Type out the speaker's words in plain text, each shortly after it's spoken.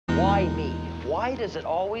Why me? Why does it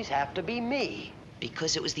always have to be me?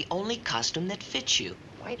 Because it was the only costume that fits you.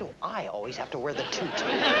 Why do I always have to wear the tutu?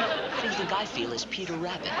 How do you think I feel as Peter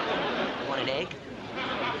Rabbit? Want an egg?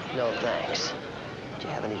 No, thanks. Did you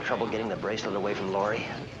have any trouble getting the bracelet away from Lori?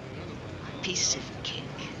 Piece of cake.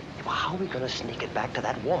 Well, how are we gonna sneak it back to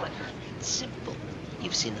that woman? It's simple.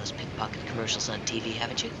 You've seen those pickpocket commercials on TV,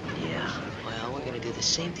 haven't you? Yeah. Well, we're gonna do the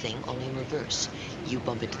same thing, only in reverse. You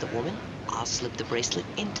bump into the woman, I'll slip the bracelet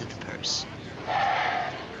into the purse.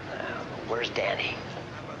 Where's Danny?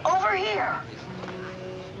 Over here.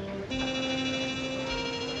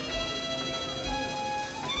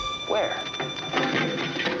 Where?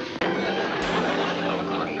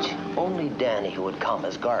 Oh, great. Only Danny who would come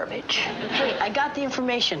as garbage. Hey, I got the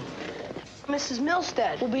information. Mrs.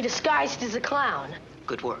 Milstead will be disguised as a clown.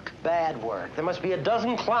 Good work. Bad work. There must be a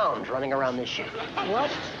dozen clowns running around this ship. Well,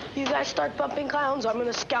 you guys start bumping clowns. I'm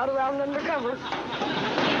gonna scout around undercover.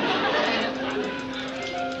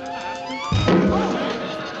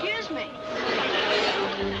 Excuse me.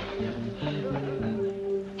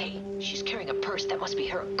 Hey, she's carrying a purse. That must be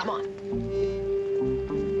her. Come on.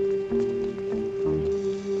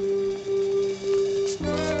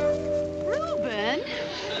 Reuben?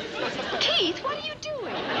 Keith, what are you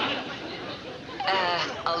doing?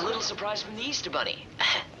 A little surprise from the Easter Bunny.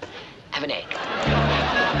 Have an egg.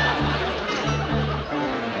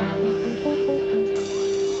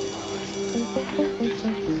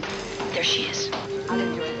 There she is. I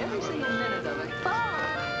enjoyed every single minute of it.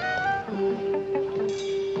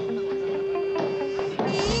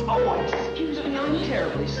 Oh, excuse me. I'm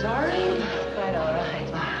terribly sorry. Right, all right.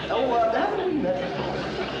 Oh, that would be better.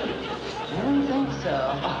 I don't think so.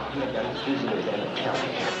 Oh, maybe I'm excusing you then. Tell me.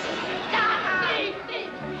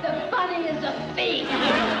 The bunny is a thief.